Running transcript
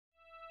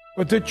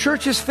What the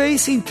church is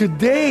facing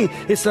today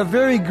is a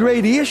very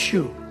great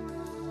issue.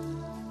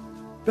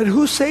 But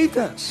who saved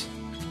us?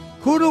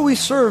 Who do we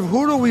serve?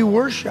 Who do we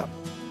worship?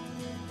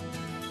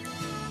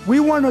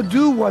 We want to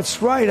do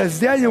what's right. As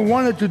Daniel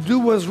wanted to do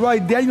what's right,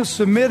 Daniel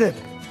submitted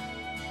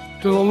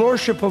to the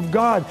lordship of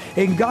God.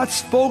 And God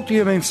spoke to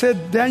him and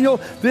said,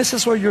 Daniel, this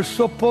is what you're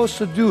supposed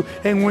to do.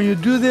 And when you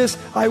do this,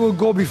 I will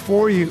go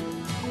before you.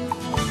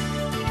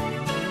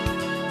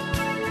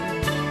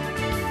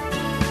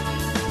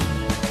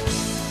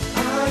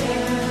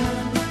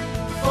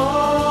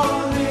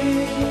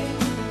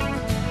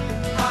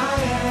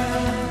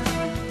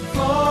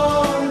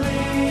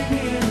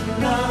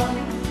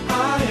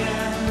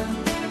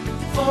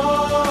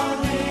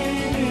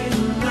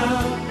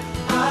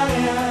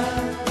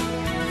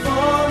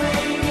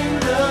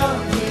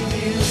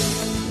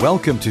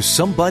 Welcome to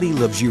Somebody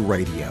Loves You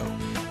Radio,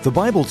 the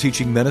Bible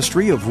teaching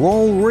ministry of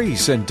Raul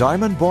Ries in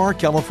Diamond Bar,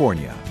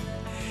 California.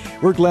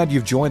 We're glad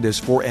you've joined us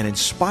for an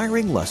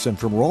inspiring lesson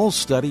from Raul's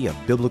study of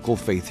biblical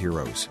faith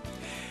heroes.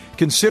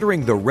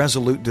 Considering the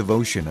resolute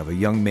devotion of a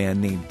young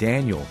man named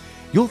Daniel,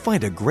 you'll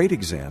find a great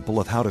example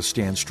of how to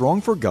stand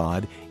strong for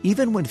God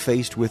even when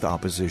faced with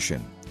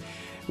opposition.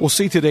 We'll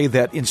see today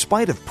that in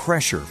spite of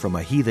pressure from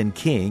a heathen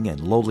king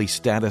and lowly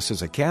status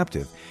as a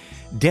captive,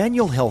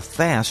 Daniel held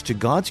fast to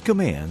God's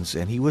commands,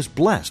 and he was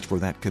blessed for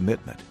that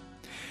commitment.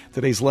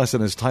 Today's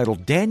lesson is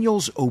titled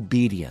Daniel's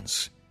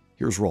Obedience.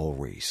 Here's Raul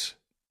Ries.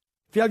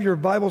 If you have your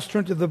Bibles,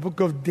 turn to the book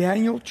of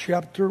Daniel,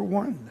 chapter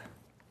 1.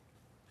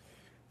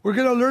 We're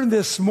going to learn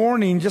this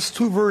morning just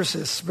 2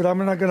 verses, but I'm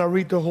not going to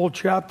read the whole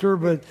chapter.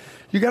 But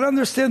you got to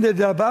understand that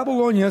the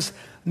Babylonians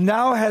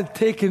now had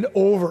taken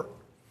over.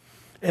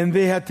 And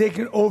they had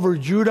taken over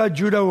Judah.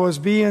 Judah was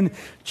being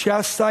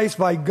chastised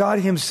by God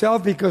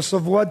himself because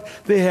of what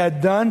they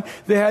had done.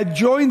 They had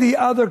joined the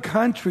other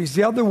countries,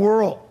 the other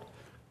world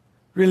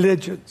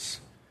religions.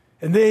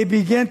 And they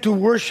began to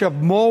worship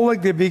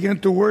Moloch. They began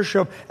to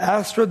worship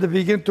Astra. They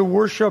began to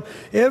worship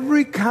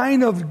every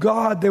kind of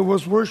god that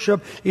was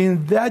worshipped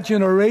in that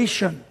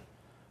generation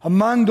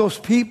among those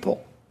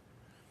people.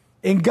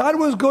 And God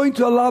was going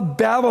to allow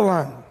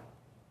Babylon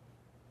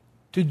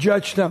to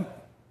judge them.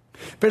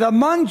 But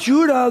among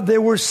Judah,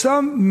 there were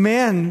some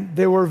men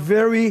that were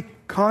very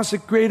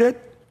consecrated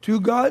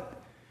to God,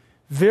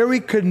 very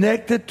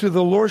connected to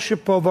the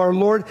lordship of our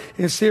Lord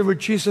and Savior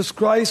Jesus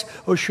Christ,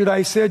 or should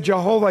I say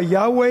Jehovah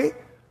Yahweh,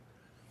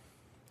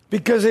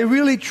 because they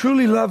really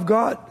truly love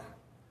God.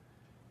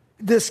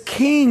 This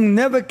king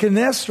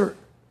Nebuchadnezzar,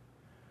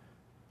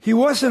 he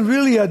wasn't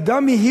really a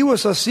dummy. He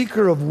was a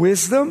seeker of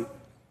wisdom.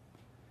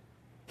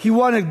 He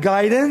wanted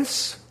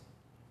guidance,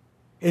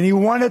 and he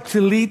wanted to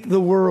lead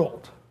the world.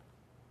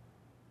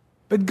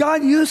 But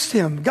God used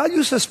him. God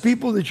uses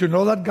people. Did you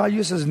know that? God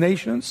uses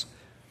nations.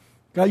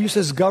 God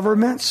uses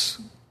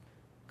governments.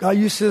 God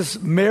uses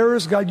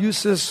mayors. God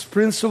uses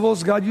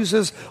principals. God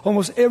uses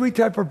almost every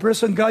type of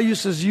person. God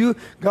uses you.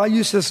 God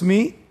uses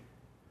me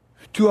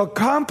to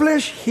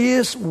accomplish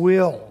His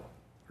will.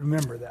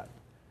 Remember that.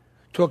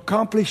 To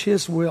accomplish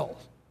His will.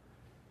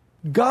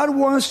 God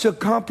wants to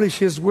accomplish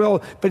His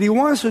will, but He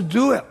wants to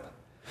do it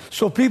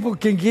so people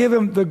can give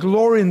Him the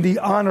glory and the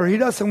honor. He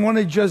doesn't want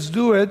to just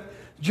do it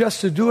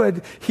just to do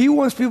it. He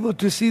wants people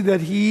to see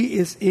that He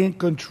is in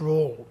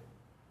control.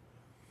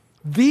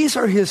 These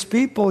are His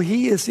people.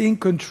 He is in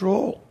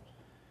control.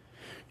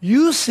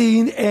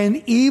 Using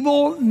an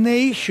evil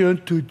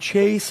nation to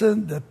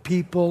chasten the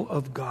people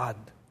of God.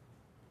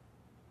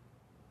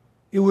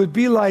 It would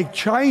be like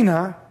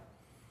China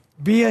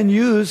being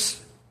used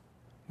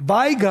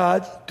by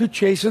God to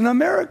chasten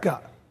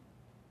America.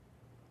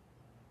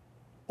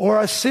 Or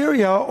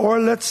Assyria,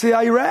 or let's say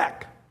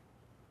Iraq.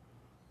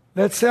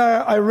 Let's say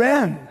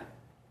Iran.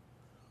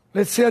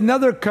 Let's say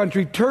another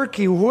country,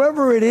 Turkey,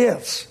 whoever it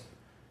is,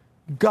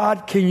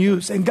 God can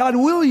use. And God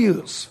will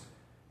use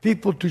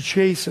people to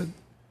chasten.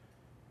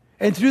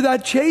 And through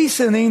that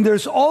chastening,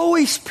 there's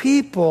always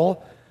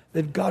people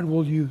that God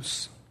will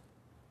use.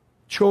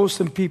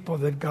 Chosen people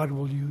that God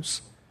will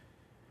use.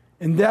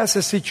 And that's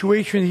the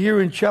situation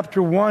here in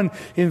chapter 1,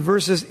 in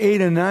verses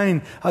 8 and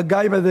 9. A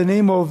guy by the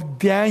name of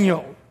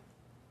Daniel.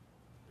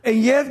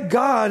 And yet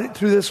God,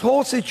 through this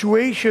whole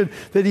situation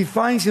that he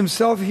finds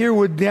himself here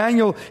with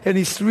Daniel and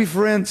his 3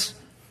 friends,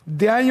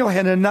 Daniel,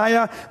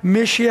 Hananiah,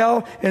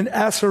 Mishael, and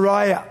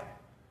Azariah.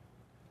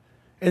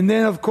 And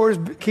then, of course,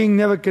 King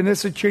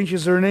Nebuchadnezzar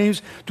changes their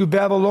names to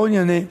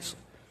Babylonian names.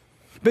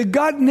 But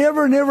God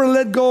never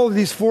let go of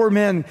these 4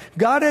 men.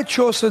 God had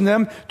chosen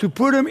them to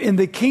put them in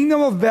the kingdom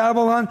of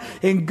Babylon,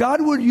 and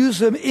God would use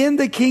them in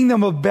the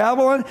kingdom of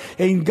Babylon,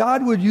 and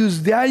God would use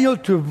Daniel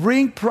to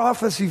bring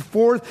prophecy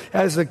forth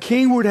as the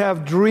king would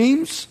have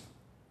dreams,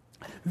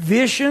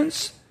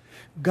 visions.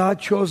 God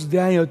chose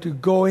Daniel to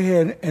go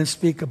ahead and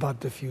speak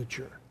about the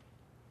future.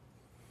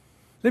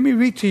 Let me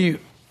read to you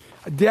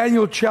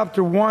Daniel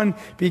chapter 1,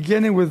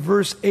 beginning with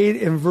verse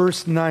 8 and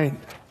verse 9.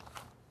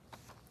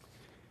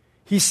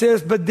 He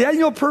says, "But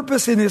Daniel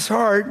purposed in his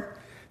heart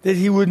that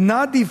he would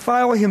not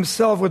defile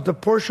himself with the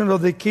portion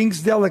of the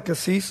king's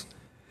delicacies,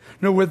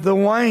 nor with the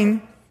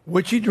wine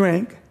which he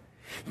drank,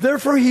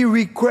 Therefore he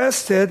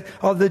requested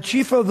of the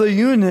chief of the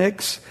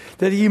eunuchs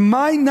that he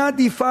might not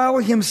defile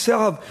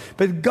himself.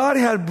 But God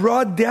had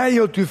brought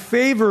Daniel to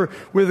favor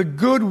with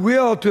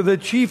goodwill to the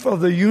chief of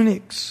the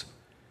eunuchs.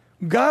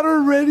 God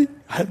already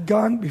had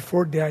gone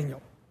before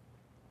Daniel.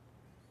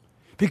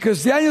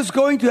 Because Daniel's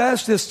going to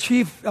ask this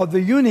chief of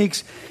the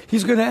eunuchs,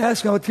 he's going to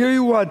ask him, I'll tell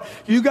you what,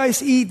 you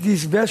guys eat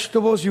these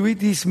vegetables, you eat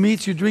these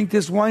meats, you drink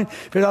this wine,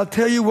 but I'll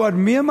tell you what,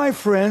 me and my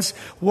friends,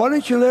 why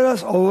don't you let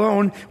us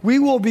alone? We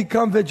will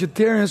become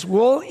vegetarians,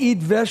 we'll eat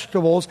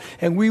vegetables,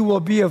 and we will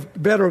be of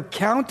better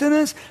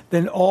countenance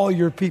than all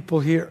your people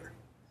here.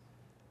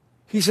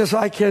 He says,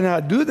 I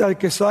cannot do that,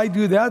 because if I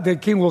do that, the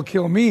king will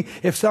kill me.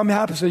 If something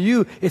happens to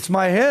you, it's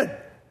my head.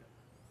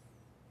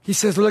 He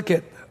says, look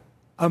it.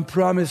 I'm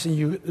promising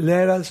you,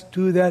 let us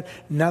do that.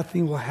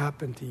 Nothing will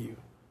happen to you.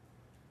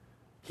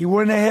 He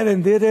went ahead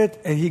and did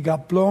it, and he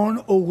got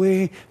blown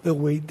away the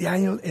way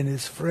Daniel and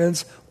his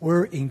friends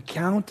were in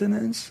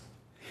countenance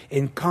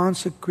and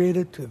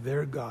consecrated to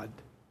their God.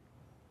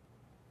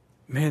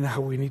 Man,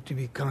 how we need to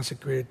be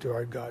consecrated to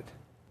our God.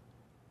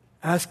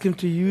 Ask him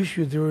to use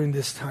you during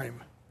this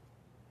time.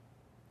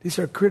 These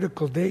are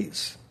critical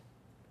days.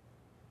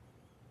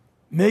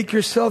 Make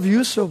yourself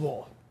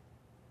usable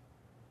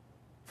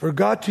for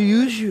God to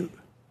use you.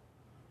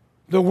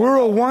 The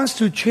world wants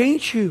to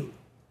change you.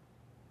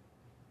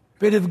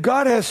 But if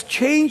God has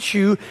changed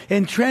you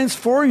and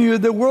transformed you,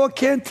 the world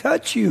can't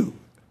touch you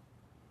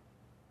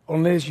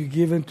unless you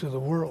give in to the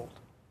world.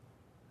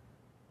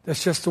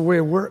 That's just the way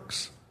it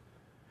works.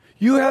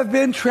 You have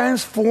been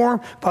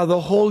transformed by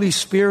the Holy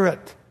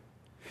Spirit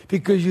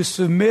because you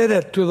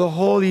submitted to the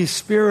Holy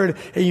Spirit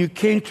and you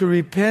came to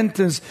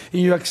repentance and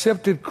you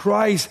accepted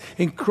Christ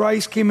and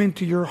Christ came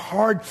into your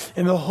heart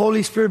and the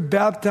Holy Spirit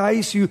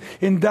baptized you,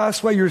 and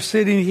that's why you're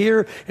sitting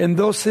here and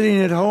those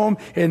sitting at home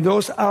and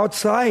those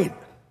outside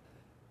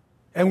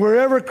and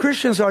wherever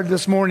Christians are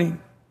this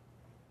morning.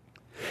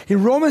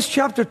 In Romans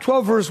chapter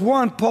 12 verse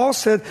 1, Paul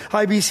said,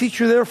 I beseech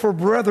you therefore,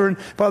 brethren,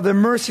 by the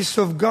mercies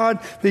of God,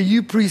 that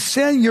you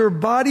present your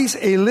bodies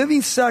a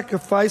living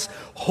sacrifice,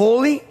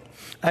 holy,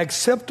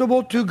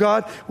 acceptable to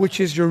God, which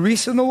is your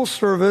reasonable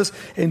service,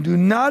 and do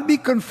not be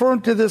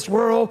conformed to this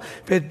world,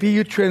 but be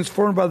you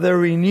transformed by the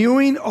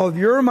renewing of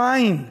your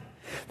mind,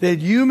 that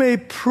you may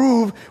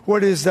prove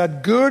what is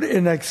that good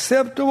and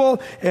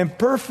acceptable and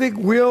perfect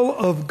will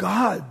of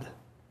God.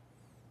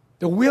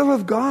 The will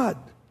of God.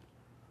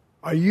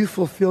 Are you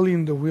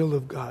fulfilling the will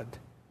of God?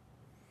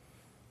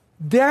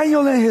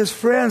 Daniel and his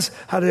friends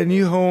had a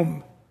new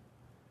home,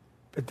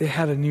 but they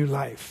had a new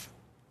life.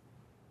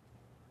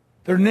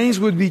 Their names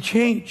would be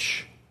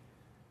changed,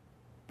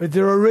 but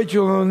their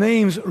original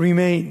names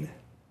remain.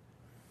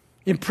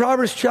 In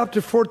Proverbs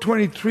chapter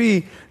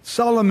 4:23,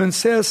 Solomon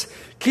says,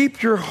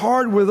 keep your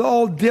heart with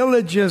all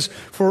diligence,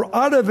 for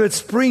out of it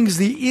springs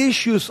the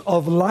issues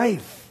of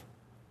life.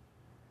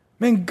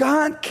 Man,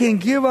 God can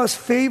give us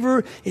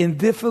favor in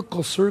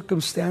difficult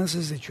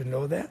circumstances. Did you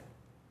know that?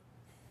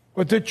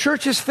 What the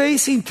church is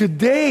facing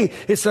today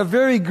is a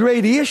very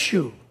great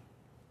issue.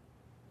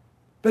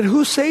 But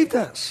who saved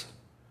us?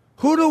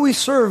 Who do we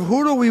serve?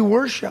 Who do we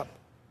worship?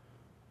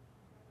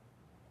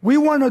 We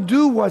want to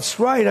do what's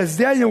right. As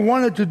Daniel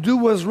wanted to do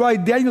what's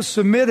right, Daniel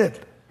submitted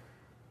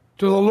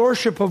to the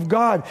lordship of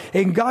God.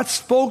 And God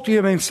spoke to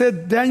him and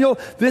said, Daniel,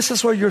 this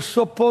is what you're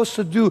supposed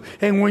to do.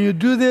 And when you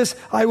do this,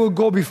 I will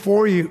go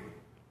before you.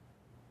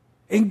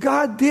 And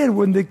God did.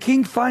 When the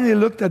king finally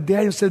looked at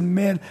Daniel and said,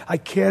 man, I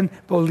can't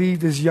believe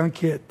this young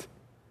kid.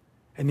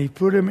 And he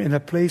put him in a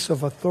place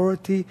of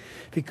authority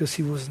because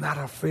he was not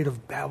afraid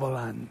of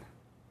Babylon.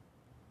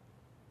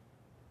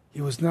 He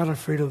was not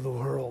afraid of the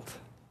world.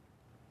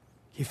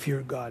 He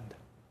feared God.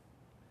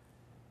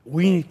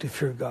 We need to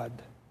fear God.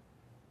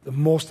 The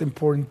most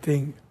important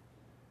thing.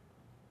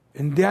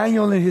 And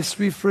Daniel and his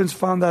three friends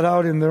found that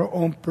out in their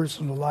own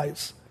personal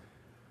lives.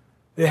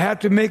 They had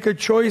to make a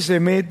choice. They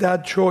made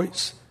that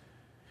choice.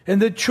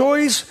 And the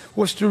choice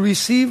was to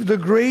receive the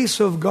grace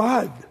of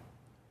God.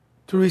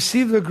 To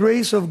receive the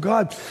grace of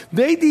God.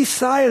 They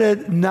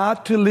decided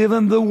not to live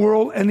in the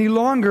world any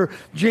longer.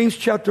 James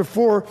chapter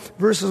 4,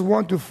 verses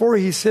 1 to 4,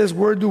 he says,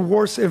 where do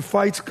wars and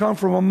fights come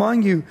from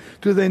among you?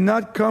 Do they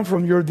not come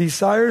from your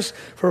desires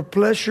for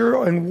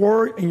pleasure and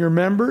war in your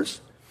members?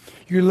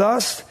 You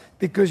lust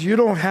because you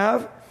don't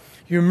have.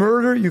 You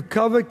murder, you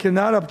covet,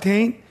 cannot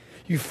obtain.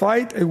 You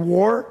fight a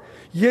war.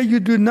 Yet you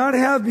do not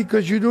have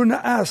because you do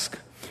not ask.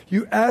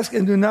 You ask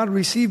and do not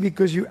receive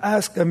because you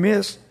ask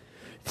amiss.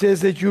 It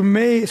says that you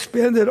may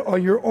spend it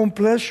on your own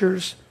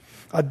pleasures.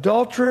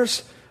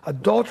 Adulteresses,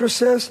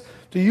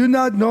 do you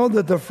not know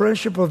that the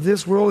friendship of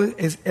this world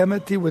is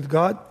enmity with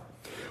God?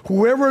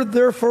 Whoever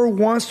therefore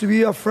wants to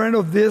be a friend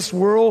of this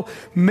world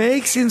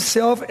makes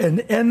himself an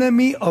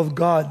enemy of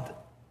God.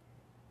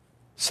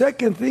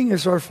 Second thing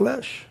is our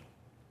flesh.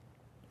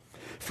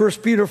 1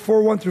 Peter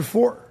 4, 1 through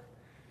 4.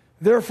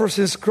 Therefore,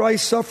 since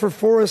Christ suffered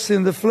for us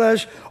in the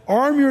flesh,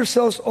 arm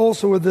yourselves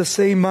also with the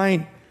same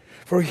mind.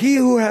 For he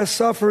who has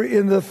suffered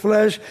in the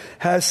flesh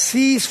has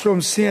ceased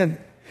from sin,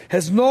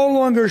 has no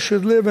longer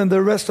should live in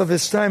the rest of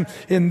his time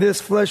in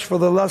this flesh for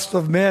the lust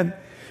of men,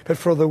 but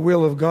for the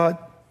will of God.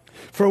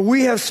 For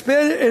we have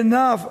spent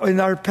enough in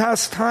our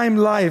pastime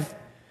life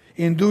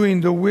in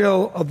doing the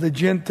will of the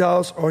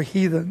Gentiles or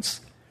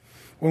heathens.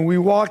 When we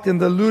walked in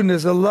the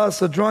lewdness, the lust,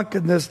 the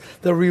drunkenness,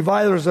 the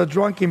revilers, the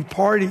drunken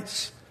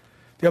parties,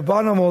 the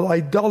abominable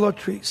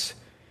idolatries.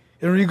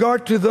 In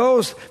regard to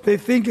those, they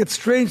think it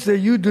strange that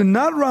you do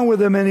not run with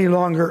them any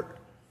longer.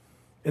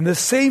 In the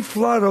same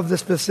flood of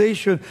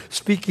dispensation,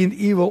 speaking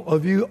evil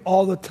of you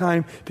all the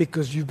time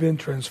because you've been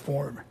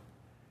transformed.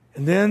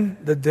 And then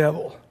the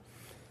devil.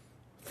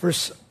 1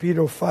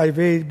 Peter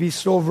 5:8, be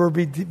sober,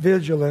 be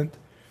vigilant,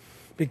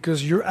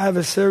 because your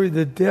adversary,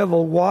 the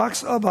devil,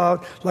 walks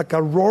about like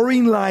a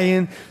roaring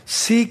lion,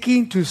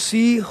 seeking to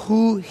see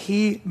who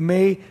he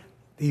may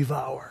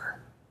devour.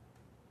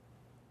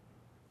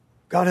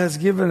 God has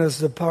given us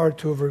the power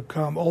to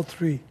overcome all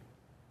three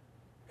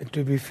and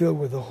to be filled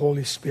with the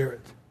Holy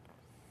Spirit.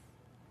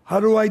 How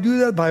do I do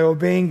that? By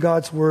obeying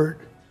God's word.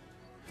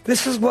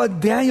 This is what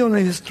Daniel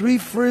and his three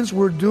friends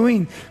were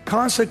doing,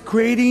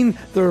 consecrating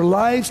their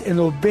lives and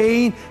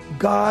obeying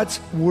God's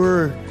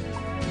word.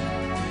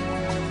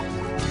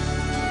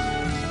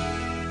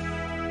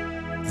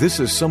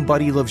 This is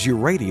Somebody Loves You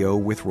Radio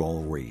with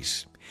Raul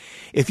Ries.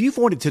 If you've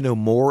wanted to know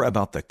more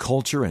about the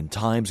culture and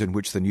times in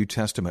which the New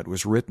Testament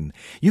was written,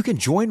 you can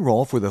join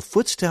Raul for the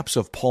Footsteps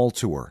of Paul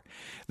tour.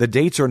 The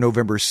dates are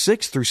November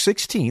 6th through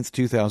 16th,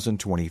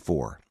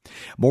 2024.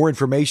 More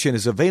information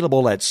is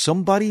available at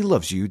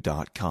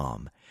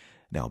somebodylovesyou.com.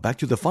 Now back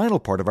to the final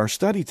part of our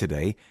study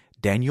today,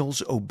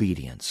 Daniel's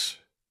obedience.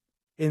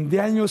 And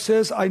Daniel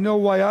says, I know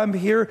why I'm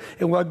here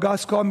and what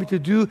God's called me to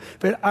do,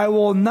 but I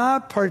will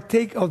not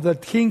partake of the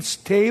king's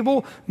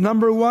table.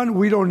 Number one,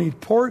 we don't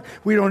eat pork.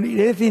 We don't eat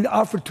anything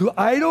offered to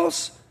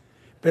idols,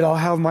 but I'll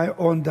have my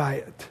own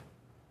diet.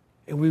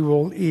 And we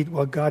will eat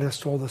what God has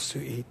told us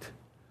to eat.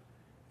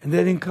 And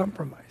they didn't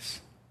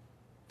compromise.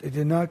 They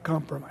did not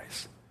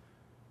compromise.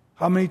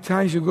 How many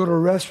times you go to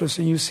restaurants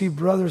and you see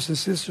brothers and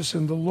sisters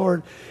in the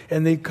Lord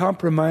and they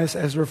compromise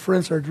as their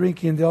friends are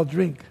drinking, they'll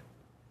drink.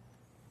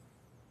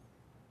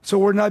 So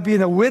we're not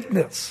being a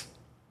witness.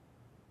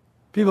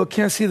 People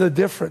can't see the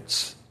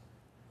difference.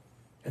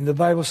 And the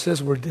Bible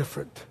says we're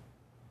different.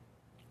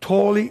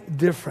 Totally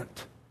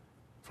different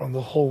from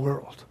the whole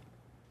world.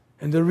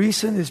 And the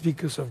reason is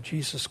because of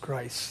Jesus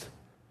Christ.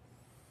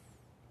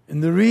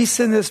 And the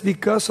reason is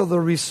because of the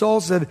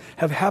results that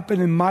have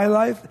happened in my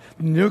life,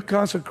 new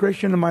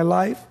consecration in my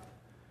life.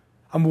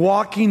 I'm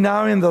walking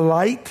now in the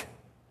light.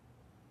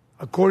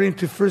 According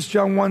to 1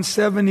 John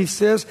 1:7, he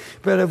says,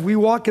 but if we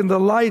walk in the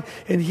light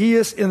and he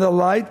is in the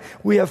light,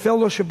 we have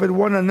fellowship with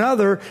one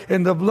another,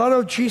 and the blood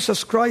of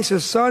Jesus Christ,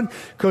 his Son,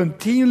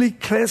 continually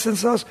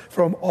cleanses us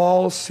from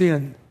all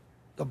sin.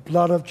 The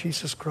blood of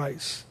Jesus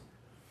Christ.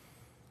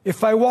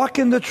 If I walk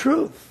in the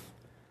truth,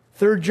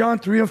 3 John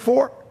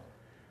 3:4,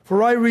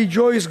 for I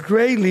rejoice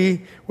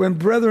greatly when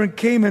brethren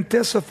came and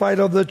testified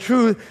of the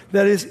truth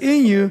that is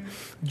in you,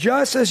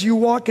 just as you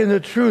walk in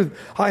the truth.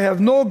 I have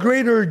no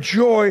greater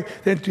joy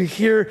than to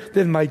hear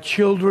that my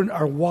children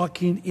are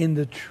walking in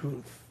the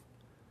truth.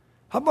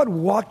 How about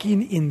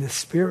walking in the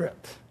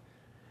Spirit?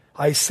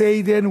 I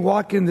say then,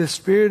 walk in the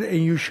Spirit,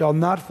 and you shall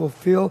not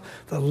fulfill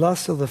the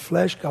lust of the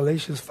flesh,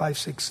 Galatians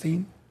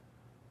 5:16.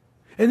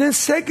 And then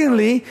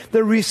secondly,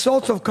 the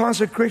results of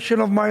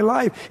consecration of my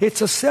life.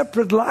 It's a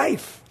separate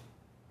life.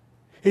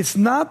 It's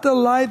not the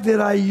life that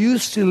I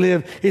used to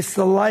live. It's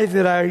the life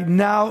that I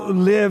now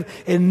live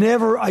and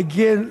never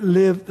again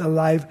live the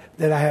life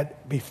that I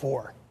had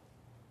before.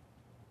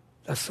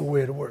 That's the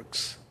way it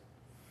works.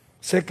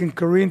 2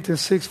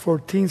 Corinthians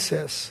 6:14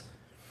 says,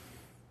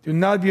 do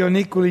not be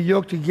unequally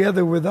yoked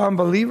together with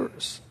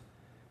unbelievers.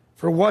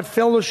 For what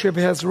fellowship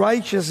has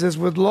righteousness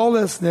with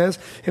lawlessness,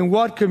 and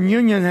what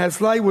communion has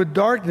light with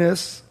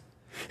darkness,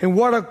 and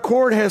what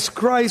accord has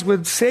Christ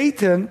with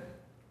Satan?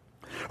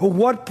 Or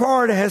what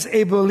part has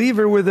a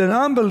believer with an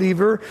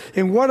unbeliever?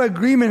 And what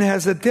agreement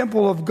has the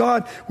temple of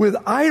God with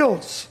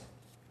idols?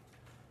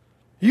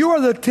 You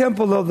are the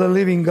temple of the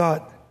living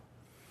God.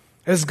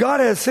 As God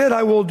has said,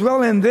 I will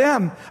dwell in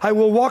them. I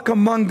will walk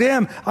among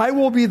them. I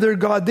will be their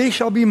God. They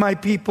shall be my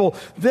people.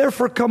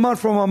 Therefore come out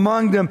from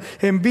among them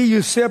and be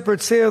you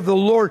separate, saith the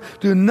Lord.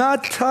 Do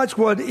not touch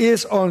what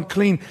is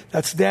unclean.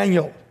 That's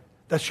Daniel.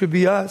 That should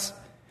be us.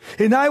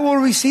 And I will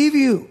receive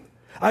you.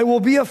 I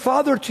will be a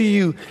father to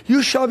you.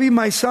 You shall be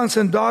my sons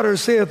and daughters,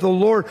 saith the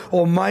Lord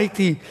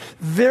Almighty.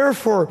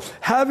 Therefore,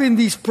 having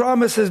these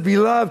promises,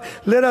 beloved,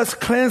 let us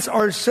cleanse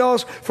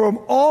ourselves from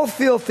all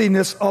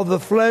filthiness of the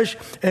flesh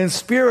and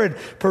spirit,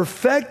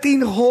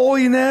 perfecting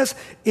holiness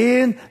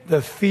in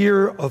the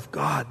fear of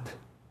God.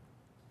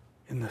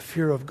 In the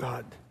fear of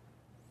God.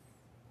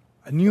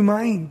 A new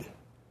mind.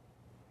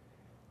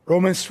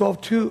 Romans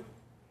 12:2.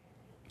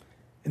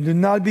 And do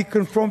not be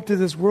conformed to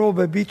this world,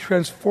 but be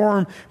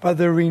transformed by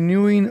the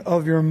renewing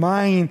of your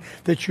mind,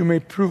 that you may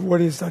prove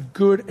what is the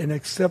good and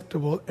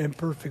acceptable and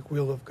perfect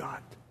will of God.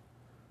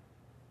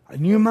 A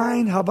new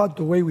mind, how about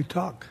the way we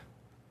talk?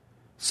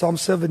 Psalm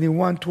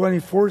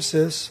 71:24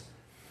 says,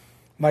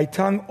 My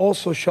tongue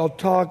also shall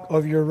talk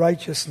of your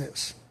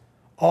righteousness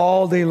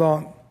all day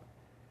long.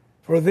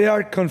 For they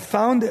are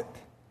confounded,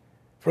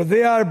 for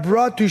they are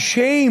brought to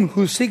shame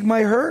who seek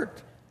my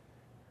hurt.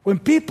 When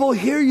people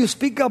hear you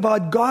speak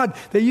about God,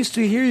 they used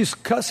to hear you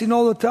cussing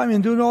all the time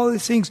and doing all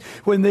these things.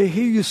 When they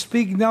hear you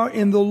speak now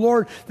in the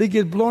Lord, they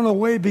get blown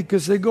away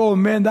because they go,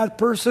 man, that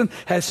person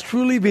has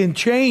truly been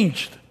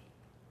changed.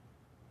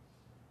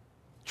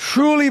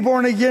 Truly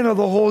born again of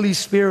the Holy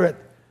Spirit.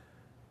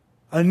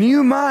 A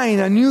new mind,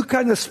 a new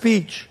kind of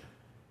speech,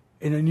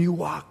 and a new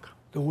walk,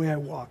 the way I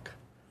walk.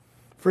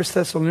 1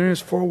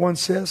 Thessalonians 4:1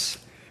 says,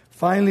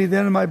 finally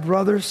then, my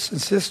brothers and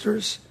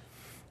sisters,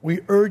 we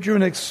urge you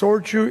and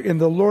exhort you in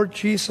the Lord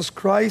Jesus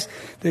Christ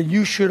that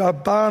you should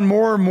abound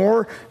more and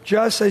more,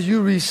 just as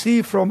you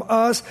receive from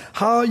us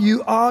how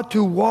you ought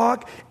to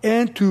walk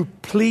and to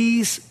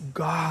please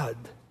God.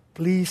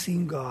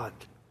 Pleasing God.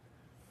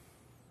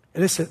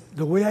 And listen,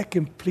 the way I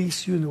can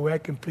please you and the way I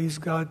can please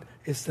God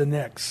is the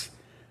next.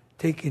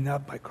 Taking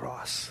up my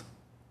cross.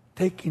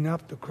 Taking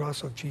up the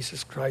cross of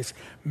Jesus Christ.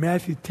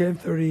 Matthew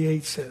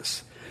 10:38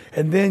 says,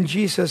 and then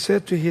Jesus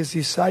said to his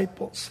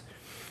disciples,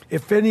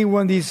 if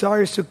anyone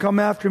desires to come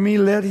after me,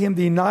 let him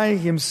deny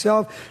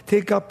himself,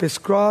 take up his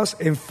cross,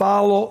 and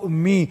follow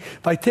me.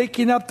 By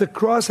taking up the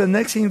cross, the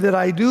next thing that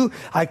I do,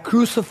 I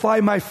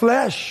crucify my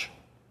flesh.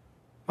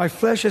 My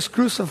flesh is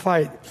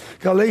crucified.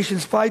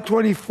 Galatians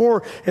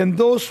 5:24, and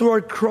those who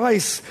are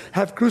Christ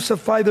have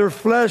crucified their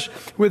flesh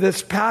with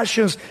its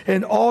passions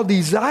and all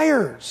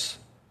desires.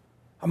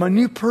 I'm a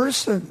new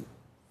person.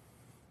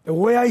 The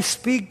way I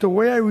speak, the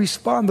way I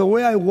respond, the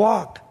way I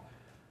walk,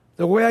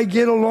 the way I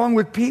get along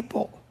with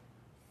people.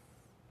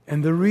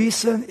 And the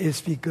reason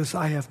is because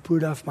I have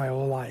put off my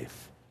old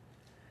life.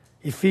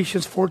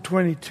 Ephesians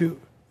 4:22.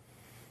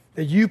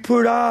 That you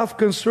put off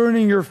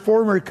concerning your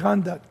former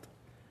conduct,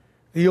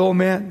 the old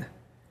man,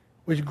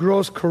 which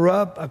grows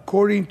corrupt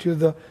according to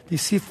the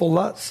deceitful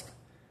lust.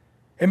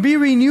 And be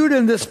renewed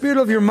in the spirit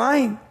of your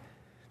mind,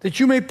 that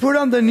you may put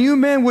on the new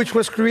man which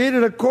was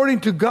created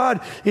according to God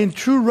in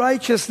true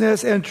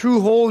righteousness and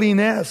true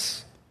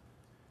holiness.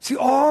 See,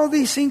 all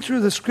these things through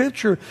the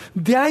Scripture,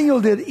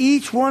 Daniel did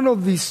each one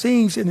of these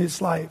things in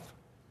his life.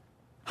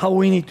 How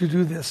we need to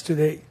do this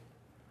today.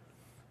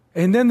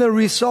 And then the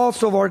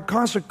results of our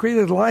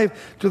consecrated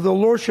life to the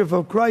Lordship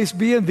of Christ,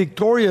 being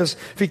victorious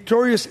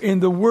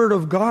in the Word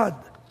of God.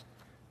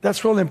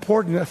 That's really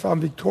important if I'm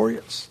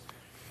victorious.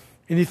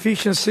 In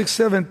Ephesians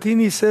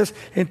 6:17 he says,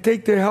 and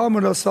take the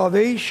helmet of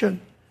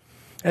salvation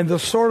and the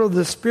sword of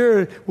the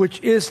Spirit, which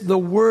is the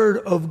Word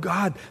of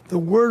God. The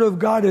Word of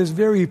God is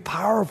very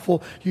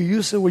powerful. You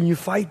use it when you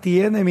fight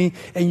the enemy,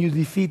 and you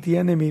defeat the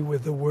enemy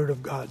with the Word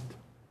of God.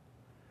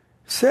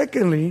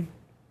 Secondly,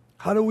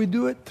 how do we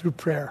do it? Through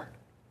prayer.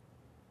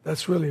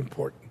 That's really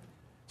important.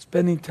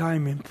 Spending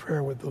time in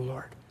prayer with the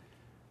Lord.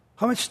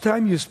 How much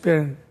time you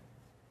spend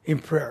in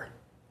prayer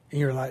in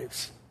your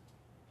lives?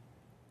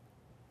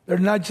 They're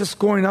not just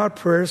going out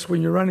prayers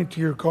when you're running to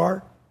your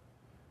car,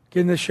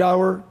 get in the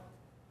shower,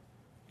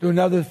 doing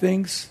other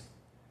things.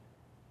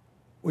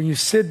 When you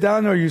sit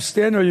down or you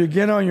stand or you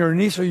get on your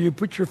knees or you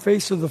put your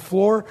face to the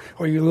floor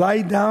or you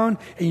lie down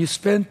and you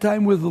spend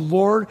time with the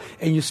Lord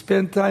and you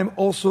spend time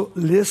also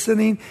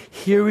listening,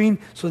 hearing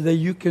so that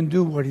you can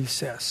do what He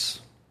says.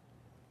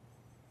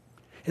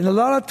 And a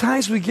lot of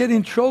times we get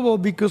in trouble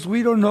because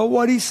we don't know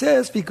what He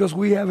says because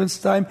we haven't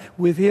spent time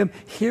with Him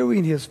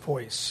hearing His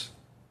voice.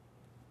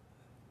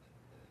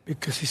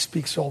 Because He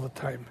speaks all the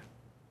time.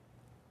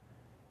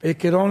 It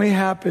can only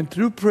happen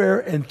through prayer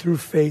and through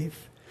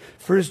faith.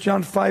 1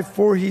 John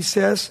 5:4 he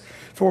says,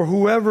 for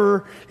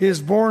whoever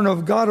is born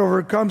of God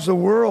overcomes the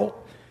world.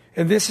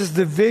 And this is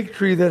the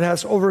victory that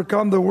has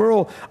overcome the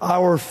world,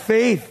 our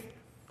faith.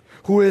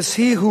 Who is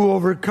he who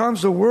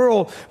overcomes the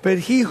world, but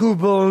he who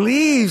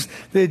believes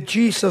that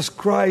Jesus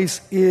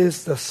Christ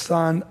is the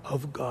Son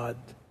of God.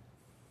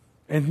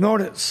 And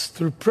notice,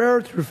 through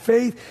prayer, through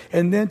faith,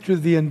 and then through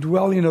the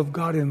indwelling of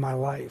God in my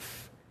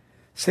life.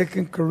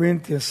 2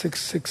 Corinthians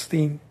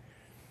 6:16.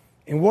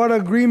 In what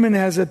agreement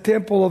has the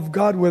temple of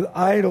God with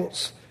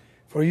idols?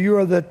 For you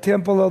are the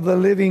temple of the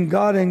living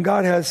God, and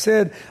God has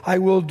said, I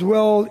will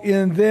dwell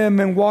in them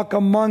and walk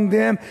among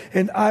them,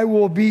 and I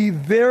will be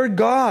their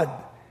God,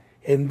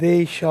 and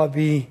they shall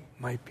be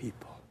my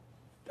people.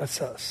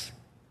 That's us.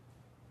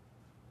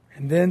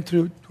 And then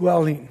through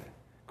dwelling,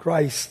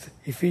 Christ,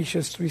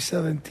 Ephesians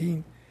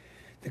 3:17,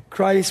 that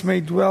Christ may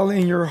dwell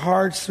in your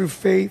hearts through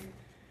faith,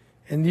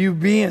 and you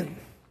being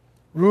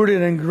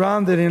rooted and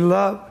grounded in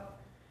love,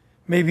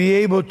 may be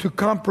able to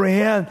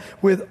comprehend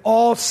with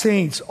all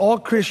saints, all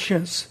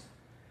Christians,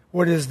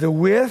 what is the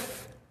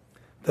width,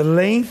 the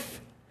length,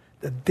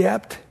 the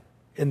depth,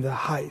 and the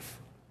height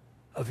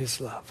of His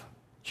love,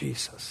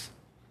 Jesus.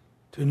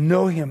 To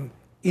know Him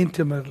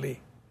intimately.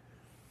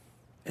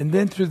 And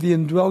then through the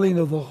indwelling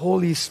of the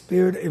Holy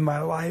Spirit in my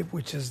life,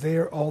 which is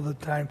there all the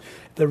time,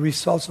 the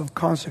results of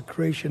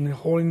consecration and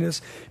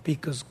holiness,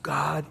 because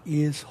God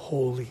is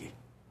holy.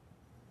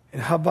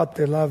 And how about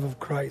the love of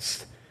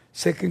Christ?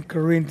 2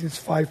 Corinthians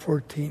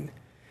 5:14.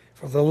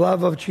 For the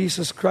love of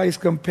Jesus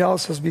Christ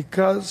compels us,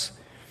 because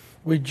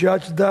we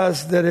judge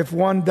thus that if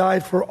one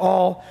died for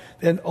all,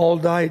 then all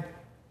died.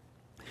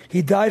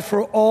 He died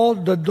for all,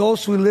 that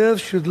those who live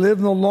should live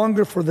no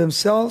longer for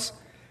themselves,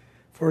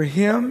 for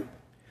him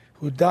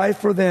who died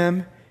for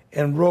them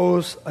and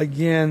rose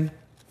again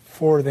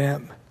for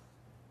them.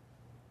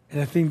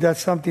 And I think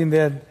that's something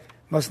that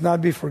must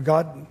not be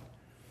forgotten.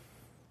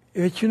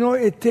 But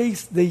it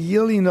takes the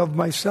yielding of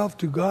myself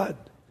to God.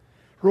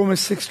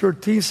 Romans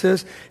 6:13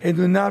 says, and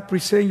do not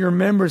present your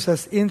members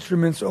as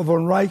instruments of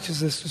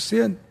unrighteousness to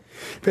sin,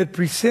 but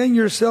present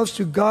yourselves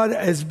to God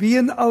as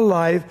being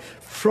alive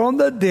from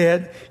the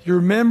dead,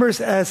 your members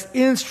as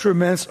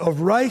instruments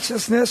of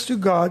righteousness to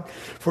God.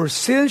 For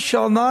sin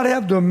shall not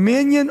have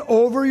dominion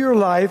over your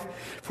life,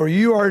 for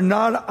you are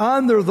not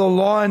under the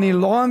law any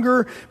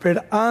longer,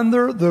 but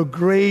under the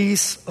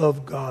grace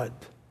of God.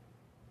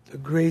 The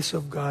grace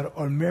of God,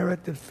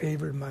 unmerited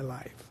favor in my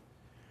life.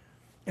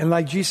 And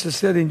like Jesus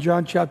said in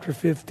John chapter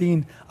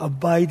 15,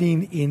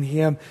 abiding in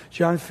him.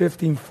 John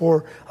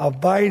 15:4,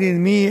 abide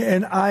in me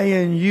and I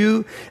in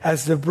you,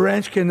 as the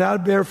branch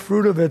cannot bear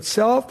fruit of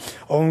itself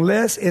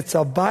unless it's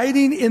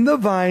abiding in the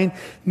vine,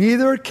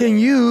 neither can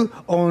you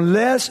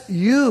unless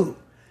you,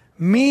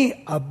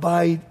 me,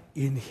 abide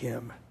in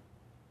him.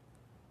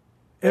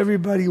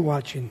 Everybody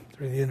watching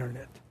through the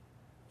internet,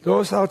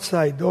 those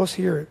outside, those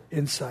here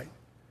inside.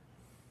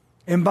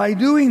 And by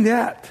doing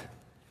that,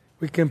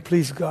 we can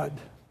please God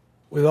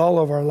with all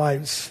of our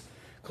lives.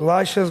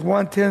 Colossians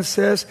 1:10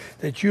 says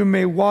that you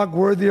may walk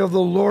worthy of the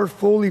Lord,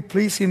 fully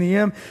pleasing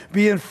him,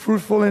 being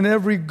fruitful in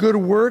every good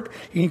work,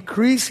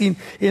 increasing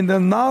in the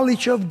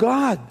knowledge of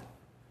God.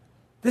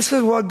 This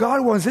is what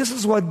God wants. This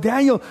is what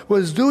Daniel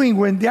was doing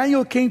when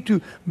Daniel came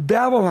to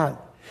Babylon.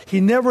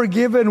 He never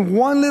given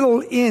one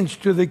little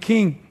inch to the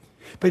king,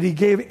 but he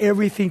gave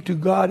everything to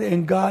God,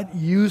 and God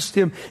used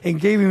him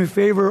and gave him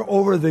favor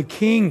over the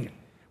king,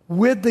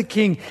 with the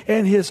king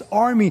and his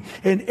army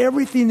and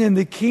everything in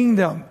the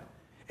kingdom.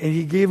 And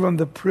he gave him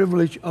the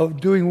privilege of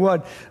doing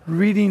what?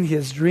 Reading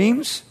his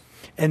dreams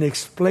and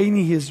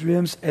explaining his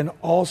dreams, and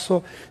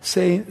also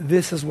saying,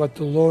 this is what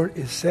the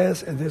Lord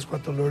says, and this is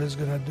what the Lord is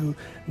going to do,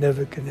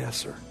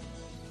 Nebuchadnezzar.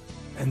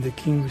 And the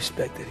king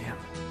respected him.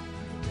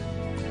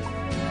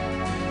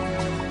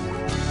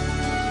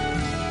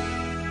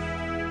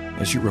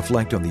 As you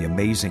reflect on the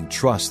amazing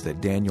trust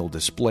that Daniel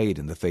displayed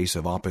in the face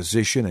of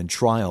opposition and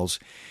trials,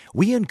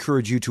 we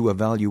encourage you to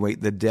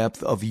evaluate the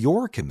depth of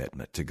your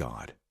commitment to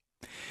God.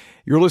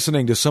 You're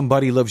listening to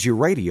Somebody Loves You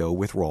Radio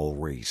with Raul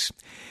Ries.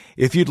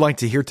 If you'd like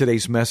to hear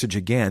today's message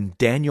again,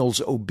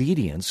 Daniel's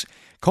Obedience,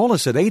 call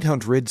us at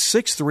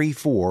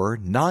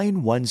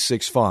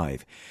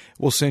 800-634-9165.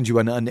 We'll send you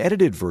an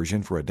unedited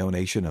version for a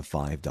donation of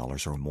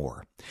 $5 or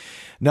more.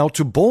 Now,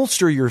 to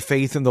bolster your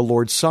faith in the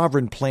Lord's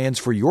sovereign plans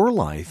for your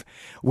life,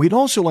 we'd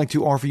also like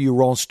to offer you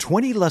Raul's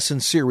 20-lesson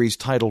series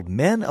titled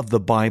Men of the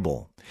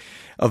Bible.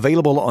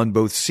 Available on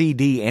both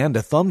CD and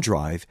a thumb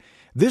drive,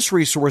 this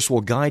resource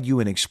will guide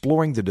you in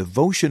exploring the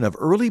devotion of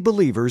early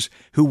believers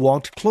who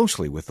walked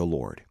closely with the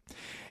Lord.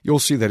 You'll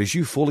see that as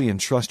you fully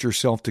entrust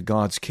yourself to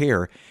God's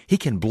care, He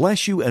can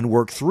bless you and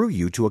work through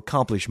you to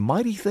accomplish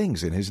mighty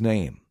things in His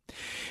name.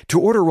 To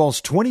order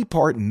Raul's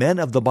 20-part Men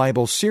of the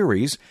Bible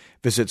series,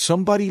 visit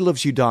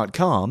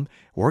SomebodyLovesYou.com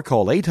or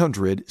call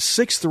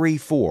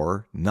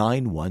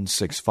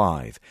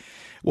 800-634-9165.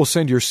 We'll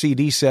send your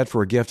CD set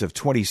for a gift of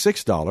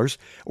 $26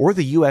 or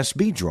the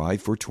USB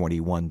drive for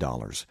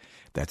 $21.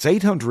 That's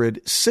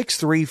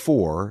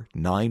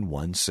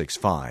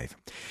 800-634-9165.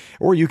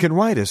 Or you can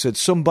write us at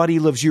Somebody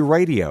Loves You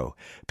Radio,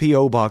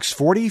 P.O. Box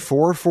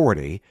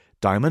 4440,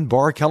 Diamond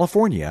Bar,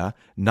 California,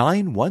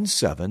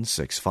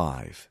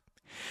 91765.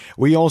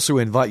 We also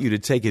invite you to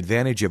take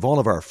advantage of all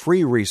of our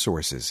free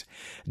resources.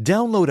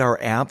 Download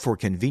our app for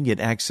convenient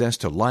access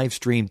to live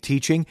stream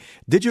teaching,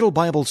 digital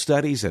Bible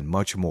studies, and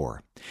much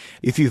more.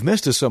 If you've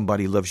missed a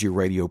Somebody Loves You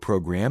radio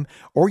program,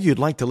 or you'd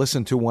like to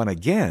listen to one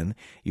again,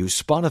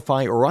 use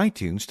Spotify or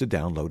iTunes to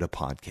download a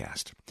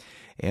podcast.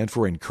 And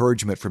for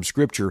encouragement from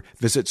Scripture,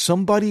 visit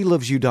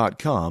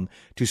SomebodyLovesYou.com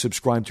to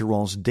subscribe to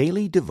Raul's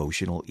daily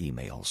devotional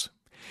emails.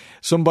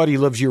 Somebody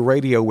Loves You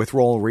Radio with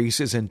Raul Ries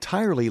is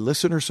entirely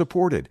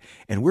listener-supported,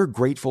 and we're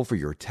grateful for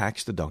your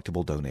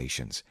tax-deductible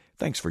donations.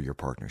 Thanks for your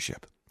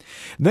partnership.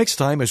 Next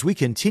time, as we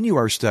continue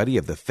our study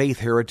of the faith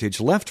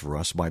heritage left for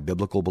us by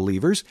biblical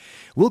believers,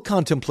 we'll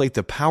contemplate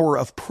the power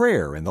of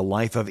prayer in the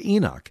life of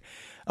Enoch,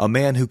 a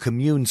man who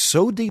communed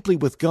so deeply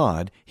with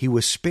God he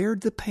was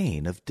spared the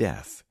pain of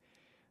death.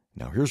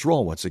 Now here's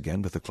Raul once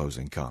again with a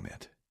closing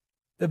comment.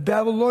 The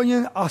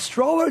Babylonian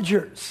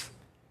astrologers,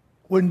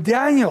 when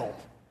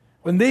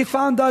they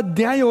found out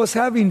Daniel was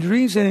having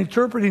dreams and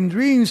interpreting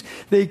dreams,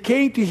 they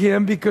came to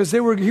him because he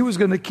was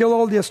going to kill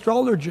all the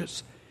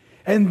astrologers.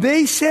 And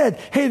they said,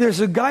 hey, there's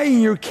a guy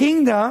in your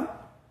kingdom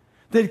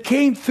that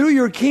came through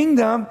your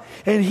kingdom,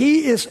 and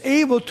he is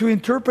able to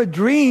interpret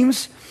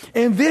dreams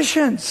and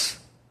visions.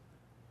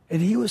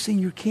 And he was in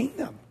your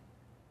kingdom.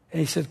 And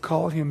he said,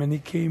 call him. And he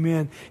came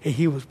in, and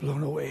he was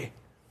blown away.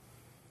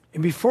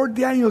 And before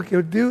Daniel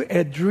could do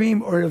a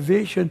dream or a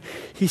vision,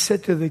 he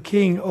said to the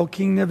king, "O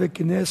King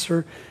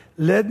Nebuchadnezzar,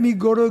 let me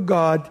go to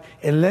God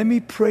and let me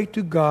pray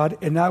to God,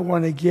 and I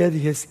want to get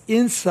his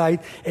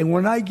insight. And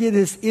when I get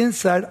his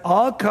insight,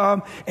 I'll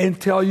come and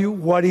tell you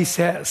what he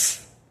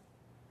says."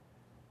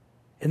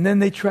 And then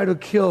they try to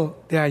kill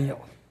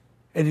Daniel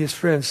and his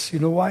friends. You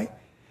know why?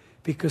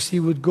 Because he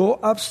would go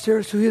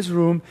upstairs to his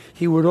room,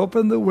 he would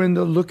open the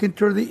window, look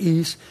into the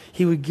east,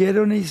 he would get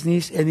on his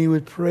knees, and he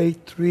would pray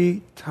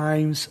 3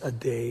 times a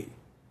day.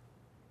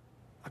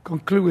 I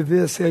conclude with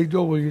this.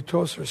 A.W.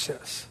 Tozer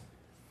says,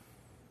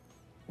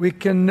 "We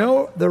can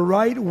know the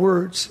right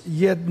words,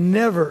 yet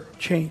never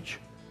change.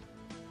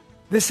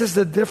 This is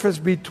the difference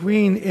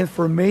between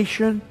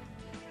information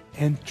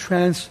and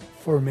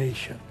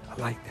transformation."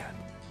 I like that.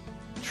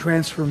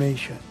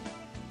 Transformation.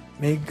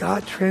 May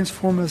God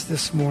transform us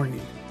this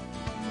morning.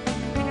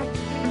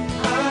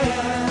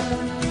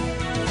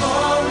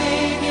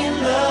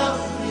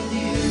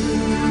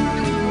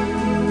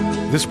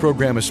 This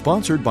program is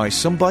sponsored by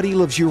Somebody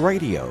Loves You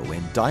Radio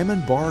in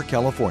Diamond Bar,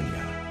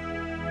 California.